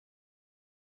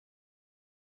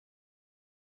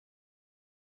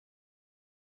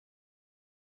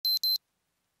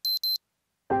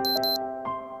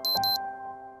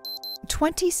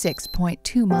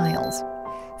26.2 miles,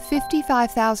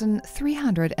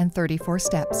 55,334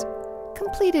 steps,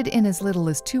 completed in as little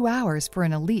as 2 hours for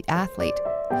an elite athlete,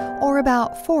 or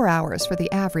about 4 hours for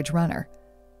the average runner.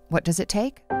 What does it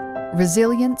take?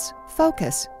 Resilience,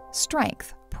 focus,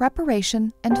 strength,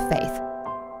 preparation, and faith.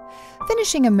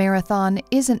 Finishing a marathon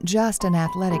isn't just an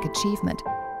athletic achievement.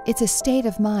 It's a state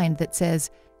of mind that says,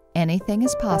 anything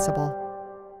is possible.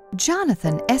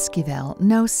 Jonathan Esquivel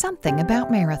knows something about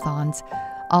marathons,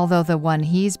 although the one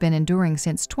he's been enduring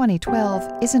since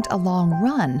 2012 isn't a long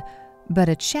run, but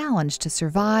a challenge to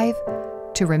survive,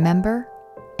 to remember,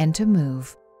 and to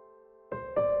move.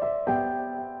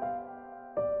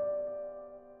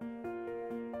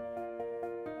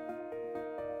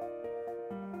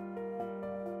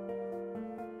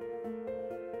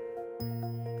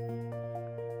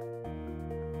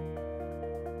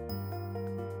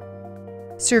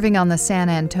 Serving on the San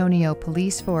Antonio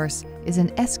police force is an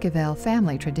Esquivel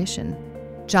family tradition.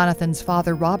 Jonathan's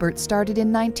father, Robert, started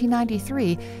in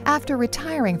 1993 after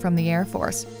retiring from the Air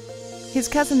Force. His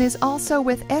cousin is also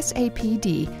with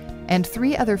SAPD, and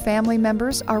 3 other family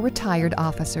members are retired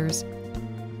officers.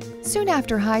 Soon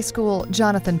after high school,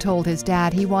 Jonathan told his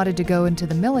dad he wanted to go into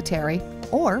the military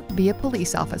or be a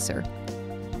police officer.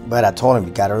 But I told him,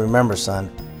 you gotta remember,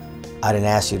 son, I didn't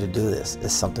ask you to do this.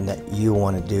 It's something that you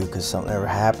want to do, because something ever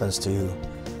happens to you,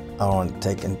 I don't want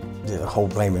to take the whole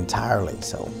blame entirely.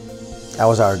 So that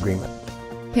was our agreement.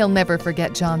 He'll never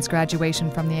forget John's graduation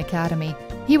from the academy.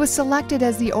 He was selected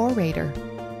as the orator.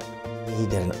 He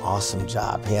did an awesome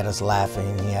job. He had us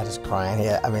laughing, he had us crying.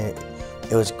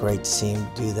 It was great to see him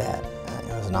do that.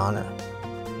 It was an honor.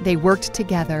 They worked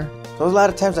together. There was a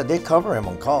lot of times I did cover him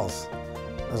on calls.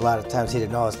 There was a lot of times he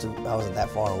didn't know I wasn't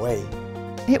that far away.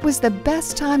 It was the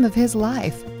best time of his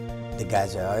life. The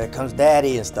guys are, oh, here comes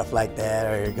daddy and stuff like that,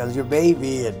 or here comes your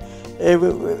baby, and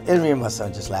me and my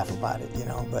son just laugh about it,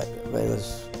 but it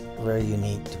was very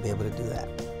unique to be able to do that.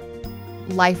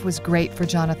 Life was great for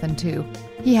Jonathan, too.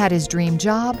 He had his dream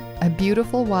job, a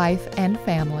beautiful wife, and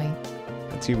family.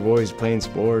 My 2 boys playing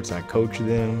sports, I coach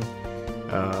them.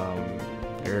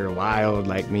 They're wild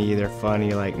like me, they're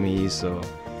funny like me, so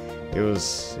it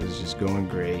was just going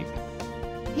great.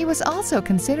 He was also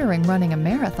considering running a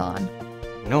marathon.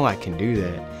 I know I can do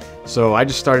that. So I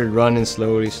just started running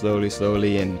slowly,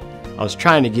 and I was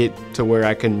trying to get to where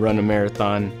I can run a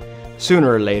marathon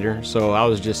sooner or later, so I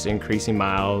was just increasing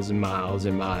miles and miles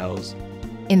and miles.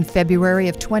 In February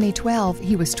of 2012,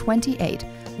 he was 28,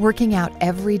 working out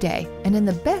every day and in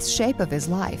the best shape of his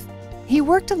life. He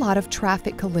worked a lot of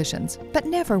traffic collisions, but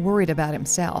never worried about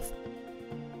himself.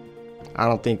 I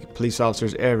don't think police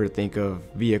officers ever think of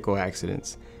vehicle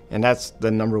accidents, and that's the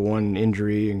 #1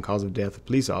 injury and cause of death of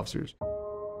police officers.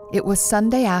 It was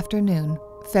Sunday afternoon,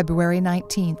 February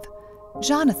 19th.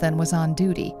 Jonathan was on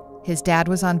duty. His dad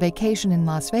was on vacation in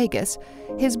Las Vegas.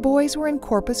 His boys were in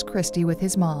Corpus Christi with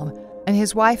his mom, and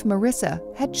his wife, Marissa,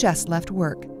 had just left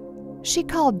work. She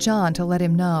called John to let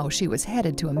him know she was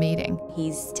headed to a meeting.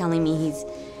 He's telling me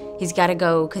he's got to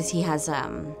go because he has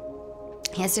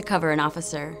to cover an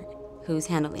officer who's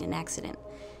handling an accident.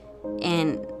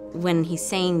 And when he's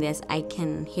saying this, I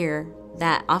can hear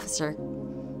that officer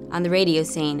on the radio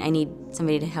saying, I need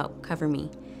somebody to help cover me.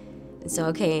 So,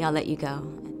 okay, I'll let you go.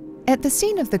 At the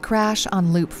scene of the crash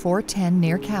on Loop 410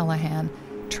 near Callahan,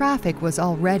 traffic was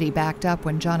already backed up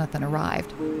when Jonathan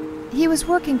arrived. He was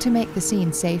working to make the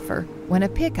scene safer when a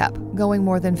pickup going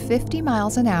more than 50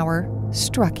 miles an hour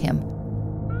struck him.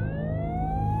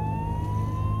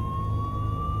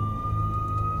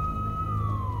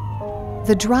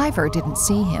 The driver didn't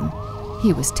see him.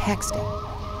 He was texting.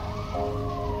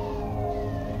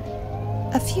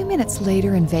 A few minutes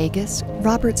later in Vegas,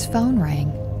 Robert's phone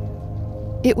rang.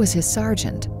 It was his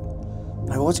sergeant.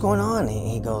 I go, what's going on?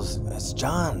 He goes, it's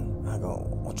John. I go,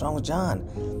 what's wrong with John?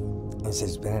 He says,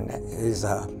 he's been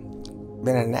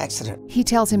in an accident. He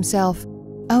tells himself,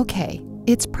 okay,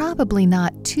 it's probably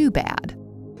not too bad.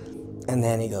 And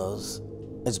then he goes,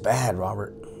 it's bad,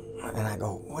 Robert. And I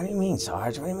go, what do you mean,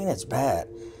 Sarge? What do you mean it's bad?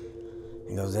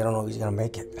 He goes, they don't know if he's gonna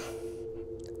make it.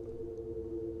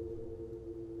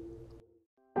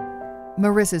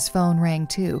 Marissa's phone rang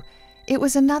too. It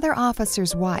was another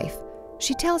officer's wife.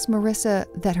 She tells Marissa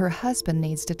that her husband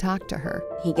needs to talk to her.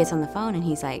 He gets on the phone and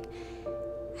he's like,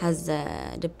 has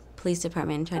the police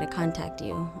department tried to contact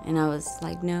you? And I was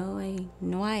like, no,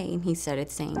 why? And he started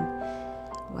saying,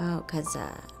 well, because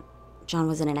John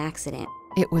was in an accident.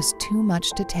 It was too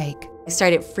much to take. I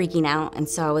started freaking out, and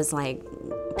so I was like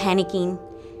panicking.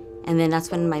 And then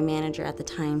that's when my manager at the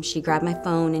time, she grabbed my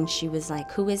phone and she was like,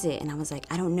 who is it? And I was like,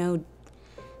 I don't know.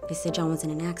 They said John was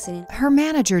in an accident. Her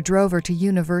manager drove her to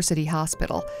University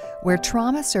Hospital, where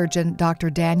trauma surgeon Dr.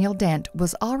 Daniel Dent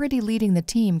was already leading the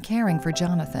team caring for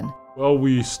Jonathan. Well,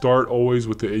 we start always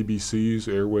with the ABCs,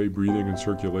 airway, breathing, and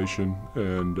circulation,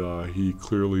 and he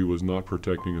clearly was not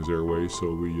protecting his airway,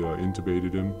 so we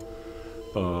intubated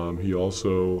him. He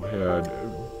also had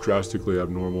drastically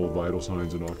abnormal vital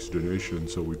signs and oxygenation,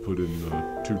 so we put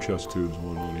in 2 chest tubes,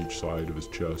 one on each side of his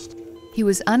chest. He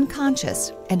was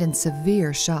unconscious and in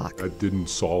severe shock. That didn't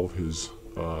solve his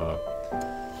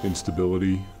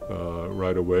instability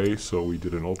right away, so we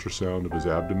did an ultrasound of his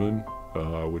abdomen,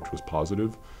 which was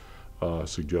positive,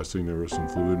 suggesting there was some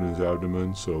fluid in his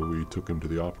abdomen, so we took him to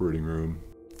the operating room.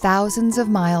 Thousands of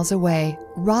miles away,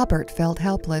 Robert felt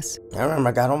helpless. I remember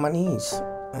I got on my knees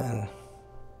and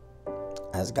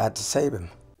asked God to save him.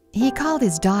 He called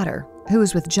his daughter, who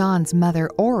was with John's mother,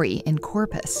 Ori, in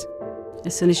Corpus.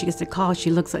 As soon as she gets the call,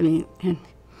 she looks at me and,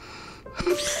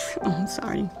 oh, I'm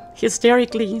sorry,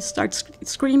 hysterically starts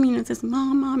screaming and says,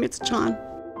 Mom, it's John.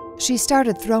 She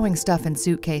started throwing stuff in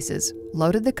suitcases,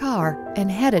 loaded the car, and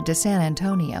headed to San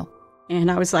Antonio. And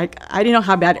I was like, I didn't know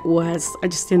how bad it was. I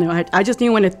just didn't know. I just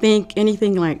didn't want to think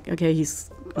anything like, okay,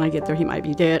 when I get there, he might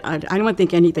be dead. I didn't want to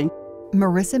think anything.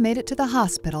 Marissa made it to the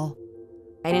hospital.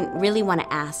 I didn't really want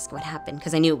to ask what happened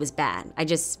because I knew it was bad.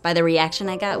 By the reaction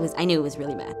I got, I knew it was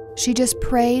really bad. She just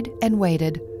prayed and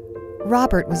waited.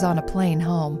 Robert was on a plane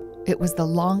home. It was the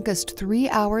longest 3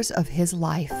 hours of his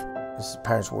life. This is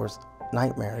parents' worst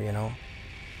nightmare, you know.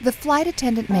 The flight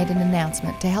attendant made an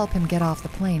announcement to help him get off the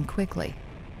plane quickly.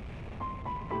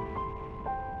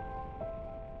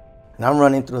 And I'm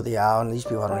running through the aisle, and these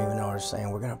people I don't even know are saying,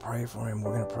 we're going to pray for him,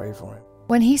 we're going to pray for him.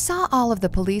 When he saw all of the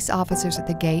police officers at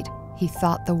the gate, he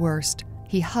thought the worst.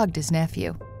 He hugged his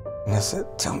nephew. And I said,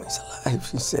 tell me he's alive.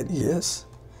 She said, yes.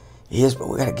 He is, but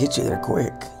we got to get you there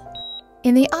quick.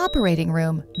 In the operating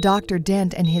room, Dr.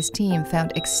 Dent and his team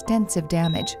found extensive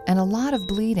damage and a lot of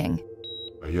bleeding.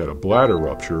 He had a bladder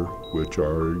rupture, which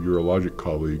our urologic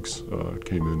colleagues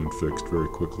came in and fixed very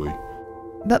quickly.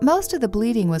 But most of the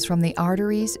bleeding was from the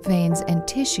arteries, veins, and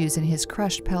tissues in his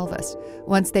crushed pelvis.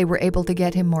 Once they were able to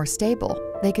get him more stable,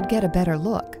 they could get a better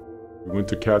look. We went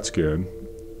to CAT scan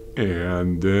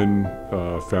and then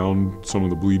found some of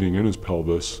the bleeding in his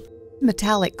pelvis.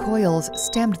 Metallic coils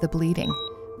stemmed the bleeding.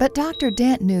 But Dr.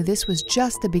 Dent knew this was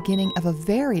just the beginning of a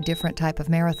very different type of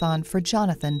marathon for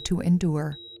Jonathan to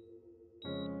endure.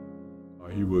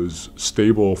 He was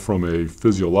stable from a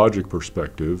physiologic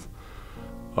perspective,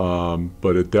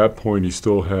 but at that point he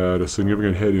still had a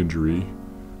significant head injury,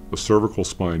 a cervical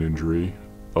spine injury,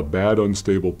 a bad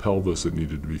unstable pelvis that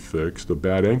needed to be fixed, a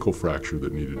bad ankle fracture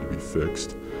that needed to be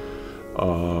fixed.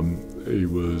 He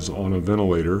was on a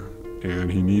ventilator,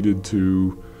 and he needed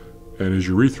to, and his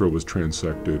urethra was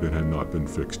transected and had not been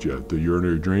fixed yet. The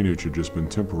urinary drainage had just been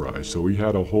temporized, so he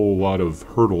had a whole lot of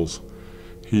hurdles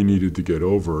he needed to get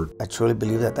over. I truly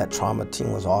believe that trauma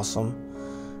team was awesome.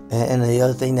 And the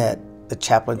other thing that the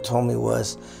chaplain told me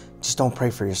was, just don't pray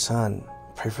for your son,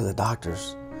 pray for the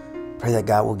doctors. Pray that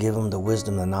God will give them the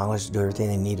wisdom, the knowledge to do everything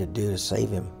they need to do to save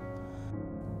him.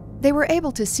 They were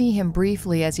able to see him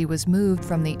briefly as he was moved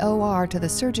from the OR to the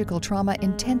surgical trauma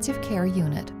intensive care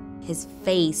unit. His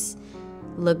face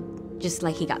looked just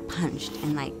like he got punched,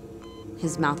 and like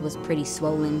his mouth was pretty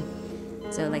swollen.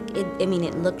 So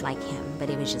it looked like him, but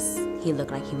it was just, he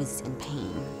looked like he was in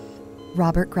pain.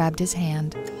 Robert grabbed his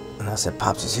hand. And I said,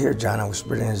 Pops is here, John. I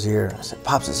whispered in his ear. I said,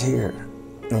 Pops is here.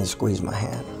 And he squeezed my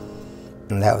hand.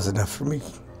 And that was enough for me.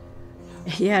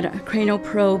 He had a cranial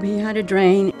probe, he had a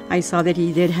drain. I saw that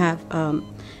he did have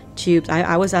tubes.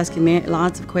 I was asking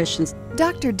lots of questions.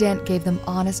 Dr. Dent gave them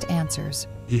honest answers.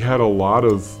 He had a lot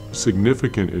of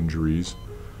significant injuries,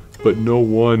 but no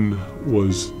one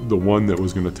was the one that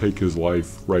was going to take his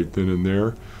life right then and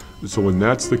there. So when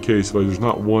that's the case, if there's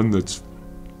not one that's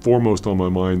foremost on my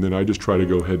mind, then I just try to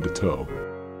go head to toe.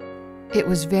 It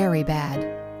was very bad,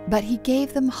 but he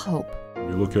gave them hope. When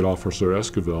you look at Officer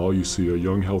Esquivel, you see a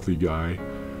young, healthy guy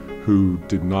who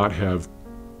did not have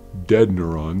dead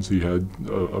neurons. He had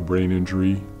a brain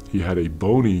injury. He had a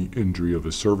bony injury of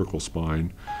his cervical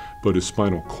spine, but his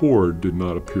spinal cord did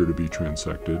not appear to be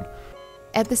transected.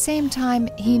 At the same time,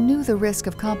 he knew the risk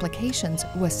of complications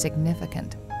was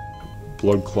significant.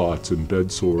 Blood clots and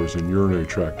bed sores and urinary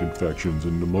tract infections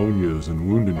and pneumonias and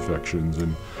wound infections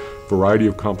and variety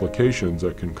of complications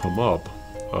that can come up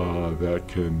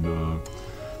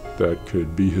that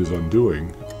could be his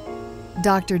undoing.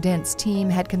 Dr. Dent's team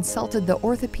had consulted the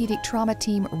orthopedic trauma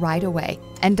team right away,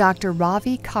 and Dr.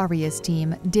 Ravi Karia's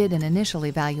team did an initial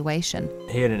evaluation.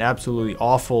 He had an absolutely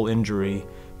awful injury,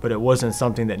 but it wasn't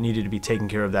something that needed to be taken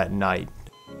care of that night.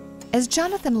 As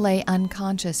Jonathan lay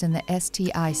unconscious in the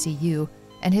STICU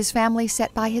and his family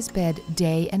sat by his bed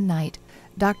day and night,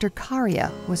 Dr. Karia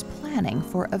was planning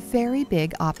for a very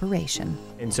big operation.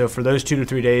 And so for those 2 to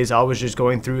 3 days, I was just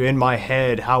going through in my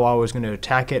head how I was going to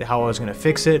attack it, how I was going to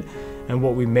fix it, and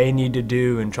what we may need to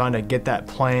do, and trying to get that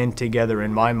plan together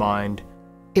in my mind.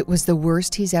 It was the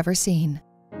worst he's ever seen.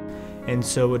 And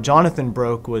so what Jonathan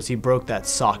broke was he broke that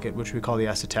socket, which we call the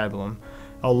acetabulum,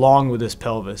 along with his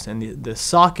pelvis. And the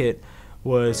socket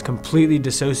was completely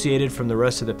dissociated from the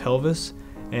rest of the pelvis.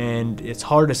 And it's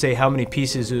hard to say how many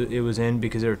pieces it was in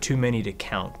because there are too many to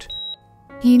count.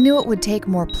 He knew it would take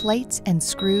more plates and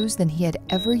screws than he had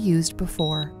ever used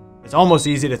before. It's almost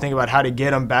easy to think about how to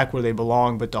get them back where they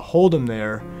belong, but to hold them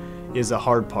there is the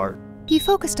hard part. He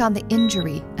focused on the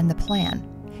injury and the plan.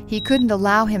 He couldn't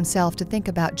allow himself to think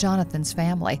about Jonathan's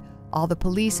family, all the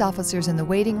police officers in the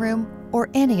waiting room, or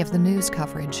any of the news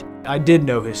coverage. I did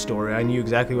know his story. I knew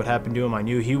exactly what happened to him. I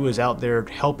knew he was out there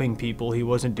helping people. He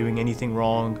wasn't doing anything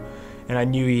wrong. And I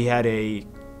knew he had a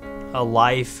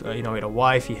life, he had a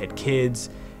wife, he had kids.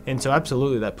 And so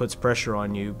absolutely that puts pressure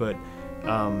on you. But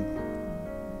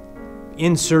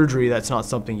in surgery, that's not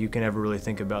something you can ever really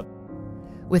think about.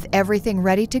 With everything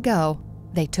ready to go,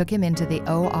 they took him into the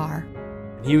OR.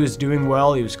 He was doing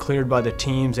well. He was cleared by the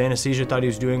teams. Anesthesia thought he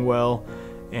was doing well.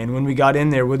 And when we got in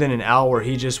there, within an hour,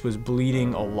 he just was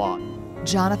bleeding a lot.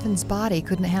 Jonathan's body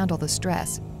couldn't handle the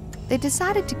stress. They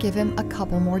decided to give him a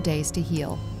couple more days to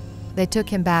heal. They took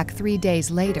him back 3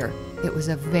 days later. It was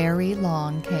a very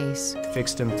long case.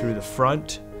 Fixed him through the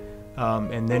front,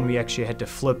 and then we actually had to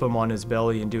flip him on his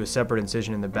belly and do a separate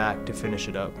incision in the back to finish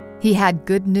it up. He had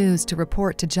good news to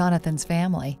report to Jonathan's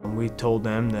family. And we told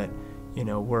them that,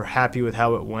 we're happy with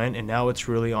how it went, and now it's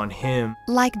really on him.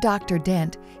 Like Dr.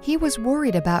 Dent, he was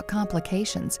worried about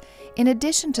complications. In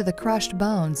addition to the crushed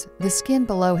bones, the skin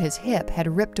below his hip had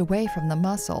ripped away from the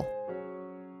muscle.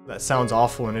 That sounds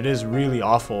awful, and it is really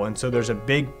awful. And so there's a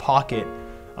big pocket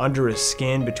under his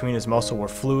skin between his muscle where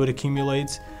fluid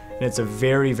accumulates, and it's a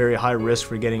very, very high risk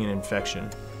for getting an infection.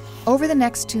 Over the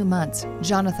next 2 months,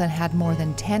 Jonathan had more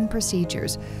than 10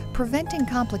 procedures. Preventing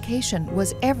complication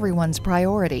was everyone's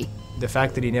priority. The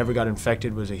fact that he never got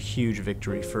infected was a huge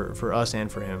victory for us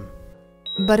and for him.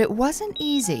 But it wasn't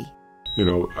easy.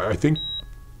 I think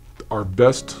our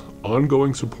best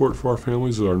ongoing support for our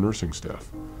families is our nursing staff,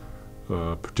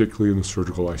 particularly in the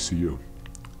surgical ICU.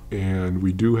 And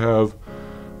we do have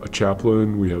a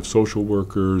chaplain, we have social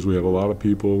workers, we have a lot of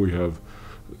people, we have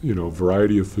a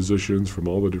variety of physicians from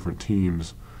all the different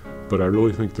teams. But I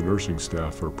really think the nursing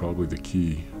staff are probably the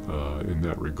key in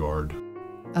that regard.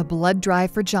 A blood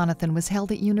drive for Jonathan was held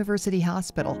at University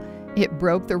Hospital. It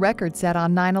broke the record set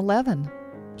on 9/11.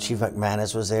 Chief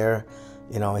McManus was there.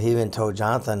 He even told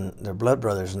Jonathan they're blood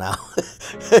brothers now.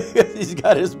 He's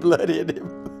got his blood in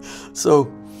him. So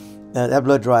that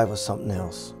blood drive was something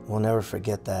else. We'll never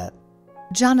forget that.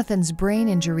 Jonathan's brain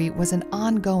injury was an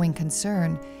ongoing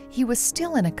concern. He was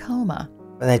still in a coma.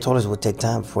 And they told us it would take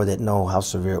time before they'd know how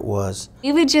severe it was.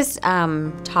 We would just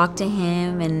talk to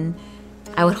him, and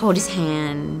I would hold his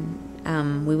hand.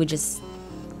 We would just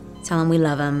tell him we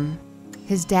love him.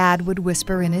 His dad would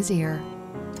whisper in his ear.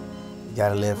 You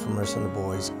gotta live for nursing the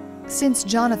boys. Since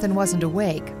Jonathan wasn't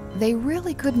awake, they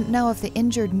really couldn't know if the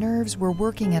injured nerves were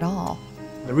working at all.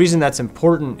 The reason that's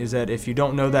important is that if you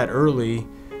don't know that early,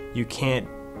 you can't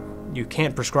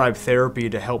prescribe therapy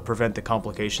to help prevent the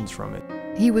complications from it.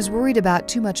 He was worried about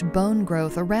too much bone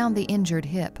growth around the injured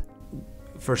hip.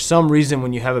 For some reason,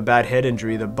 when you have a bad head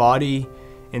injury, the body,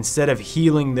 instead of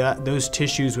healing those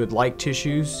tissues with like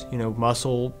tissues,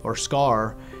 muscle or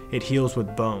scar, it heals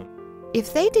with bone.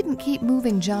 If they didn't keep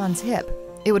moving John's hip,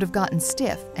 it would have gotten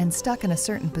stiff and stuck in a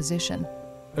certain position.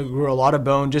 There grew a lot of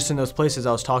bone just in those places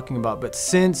I was talking about, but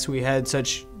since we had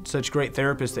such great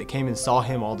therapists that came and saw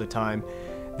him all the time,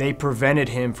 they prevented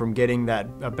him from getting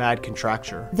a bad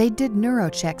contracture. They did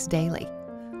neurochecks daily.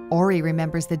 Ori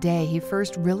remembers the day he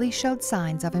first really showed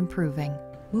signs of improving.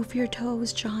 Move your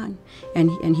toes, John.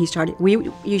 And he started, we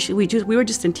were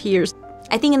just in tears.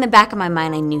 I think in the back of my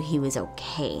mind, I knew he was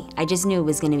okay. I just knew it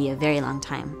was going to be a very long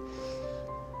time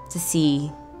to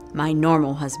see my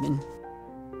normal husband.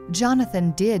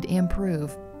 Jonathan did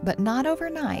improve, but not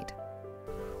overnight.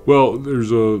 Well,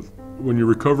 when you're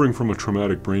recovering from a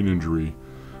traumatic brain injury,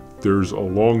 there's a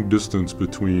long distance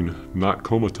between not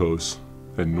comatose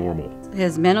and normal.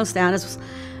 His mental status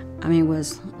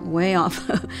was way off.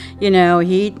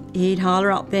 He'd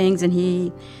holler out things, and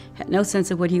he had no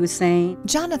sense of what he was saying.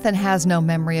 Jonathan has no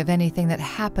memory of anything that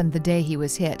happened the day he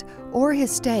was hit or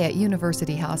his stay at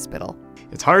University Hospital.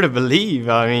 It's hard to believe,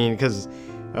 because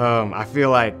I feel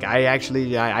like I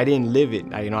didn't live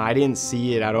it. I didn't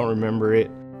see it. I don't remember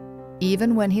it.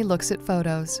 Even when he looks at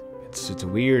photos. It's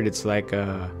weird. It's like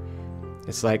a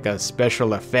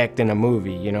special effect in a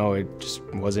movie. It just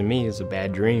wasn't me. It's a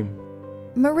bad dream.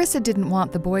 Marissa didn't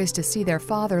want the boys to see their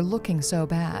father looking so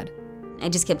bad. I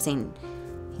just kept saying,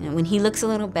 when he looks a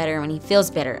little better, when he feels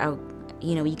better,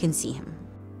 you can see him.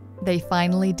 They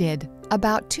finally did,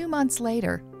 about 2 months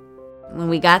later. When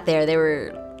we got there, they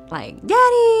were like,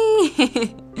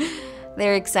 Daddy! They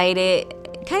were excited,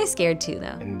 kind of scared too,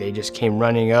 though. And they just came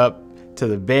running up to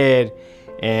the bed,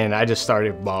 and I just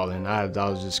started bawling. I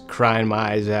was just crying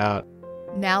my eyes out.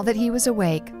 Now that he was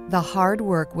awake, the hard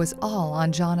work was all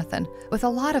on Jonathan, with a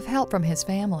lot of help from his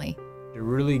family. To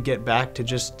really get back to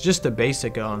just the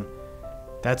basic on,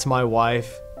 that's my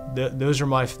wife,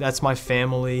 that's my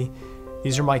family,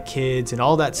 these are my kids, and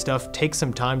all that stuff takes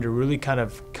some time to really kind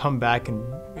of come back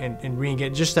and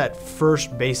re-get just that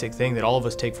first basic thing that all of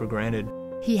us take for granted.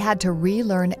 He had to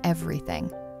relearn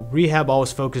everything. Rehab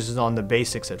always focuses on the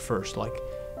basics at first, like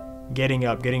getting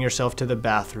up, getting yourself to the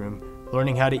bathroom,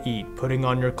 learning how to eat, putting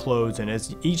on your clothes, and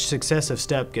as each successive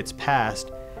step gets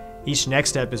passed, each next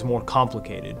step is more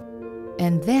complicated.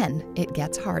 And then it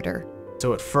gets harder.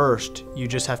 So at first, you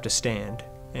just have to stand,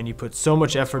 and you put so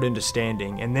much effort into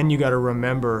standing, and then you got to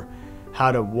remember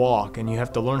how to walk, and you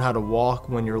have to learn how to walk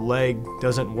when your leg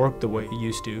doesn't work the way it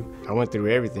used to. I went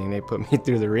through everything. They put me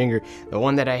through the ringer. The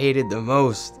one that I hated the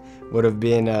most would have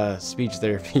been speech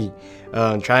therapy,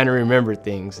 trying to remember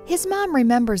things. His mom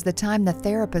remembers the time the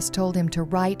therapist told him to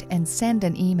write and send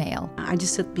an email. I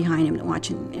just stood behind him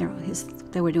watching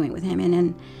they were doing with him, and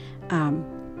then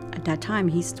at that time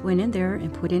he went in there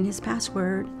and put in his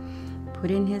password,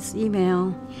 put in his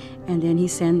email, and then he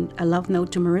sent a love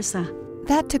note to Marissa.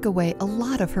 That took away a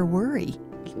lot of her worry.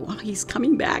 Wow, he's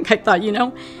coming back. I thought,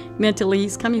 mentally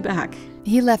he's coming back.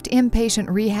 He left inpatient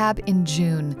rehab in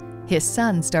June. His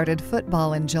son started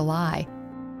football in July.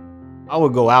 I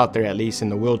would go out there at least in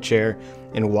the wheelchair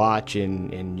and watch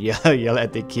and yell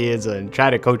at the kids and try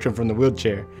to coach them from the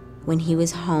wheelchair. When he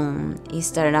was home, he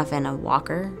started off in a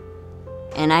walker.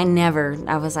 And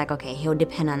I was like, okay, he'll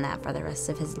depend on that for the rest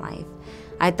of his life.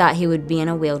 I thought he would be in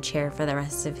a wheelchair for the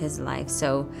rest of his life.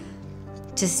 So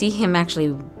to see him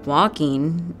actually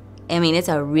walking, it's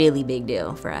a really big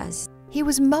deal for us. He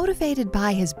was motivated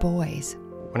by his boys.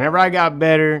 Whenever I got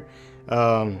better,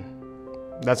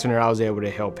 that's when I was able to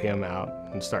help him out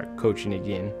and start coaching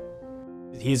again.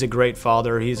 He's a great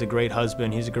father, he's a great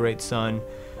husband, he's a great son,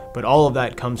 but all of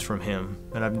that comes from him.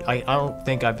 And I don't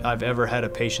think I've ever had a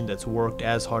patient that's worked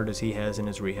as hard as he has in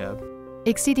his rehab.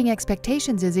 Exceeding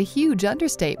expectations is a huge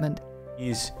understatement.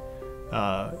 He's,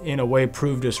 in a way,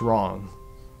 proved us wrong.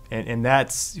 And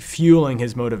that's fueling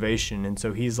his motivation. And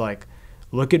so he's like,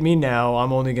 look at me now,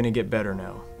 I'm only going to get better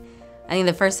now. I think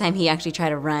the first time he actually tried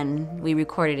to run, we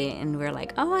recorded it, and we were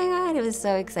like, oh my God, it was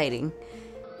so exciting.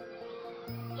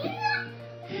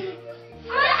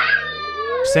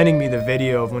 Sending me the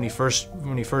video of when he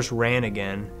first ran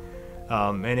again,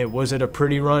 and was it a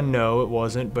pretty run? No, it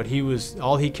wasn't. But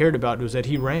all he cared about was that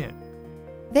he ran.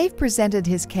 They've presented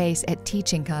his case at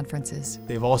teaching conferences.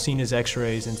 They've all seen his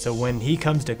X-rays, and so when he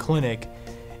comes to clinic,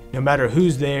 no matter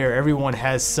who's there, everyone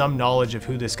has some knowledge of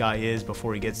who this guy is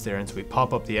before he gets there. And so we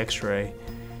pop up the X-ray,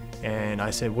 and I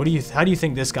said, how do you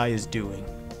think this guy is doing?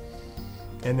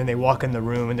 And then they walk in the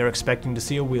room, and they're expecting to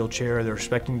see a wheelchair. They're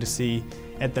expecting to see,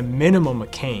 at the minimum, a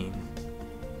cane.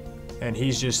 And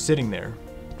he's just sitting there,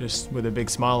 just with a big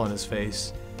smile on his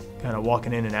face, kind of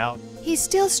walking in and out. He's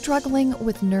still struggling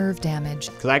with nerve damage.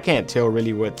 Because I can't tell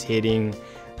really what's hitting,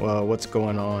 what's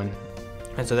going on.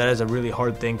 And so that is a really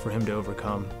hard thing for him to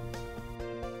overcome.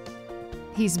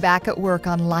 He's back at work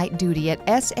on light duty at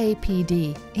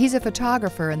SAPD. He's a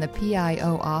photographer in the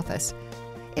PIO office.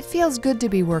 It feels good to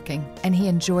be working, and he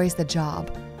enjoys the job.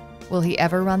 Will he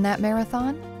ever run that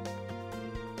marathon?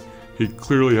 He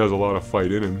clearly has a lot of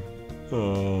fight in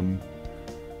him.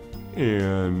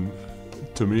 And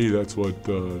to me, that's what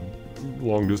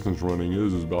long distance running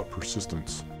is about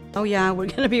persistence. Oh yeah, we're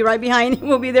going to be right behind him.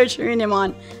 We'll be there cheering him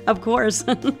on, of course.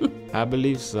 I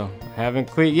believe so. I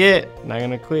haven't quit yet. Not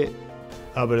going to quit.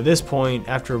 But at this point,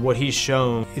 after what he's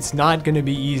shown, it's not going to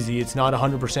be easy. It's not a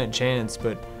 100% chance,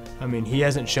 but he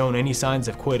hasn't shown any signs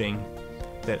of quitting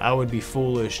that I would be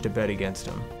foolish to bet against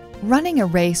him. Running a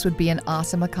race would be an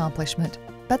awesome accomplishment,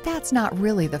 but that's not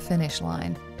really the finish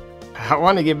line. I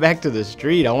want to get back to the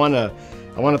street. I want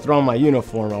to throw on my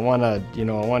uniform. I want to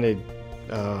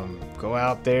go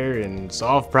out there and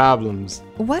solve problems.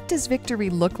 What does victory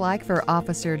look like for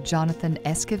Officer Jonathan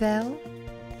Esquivel?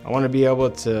 I want to be able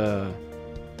to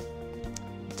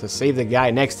to save the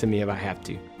guy next to me if I have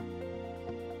to.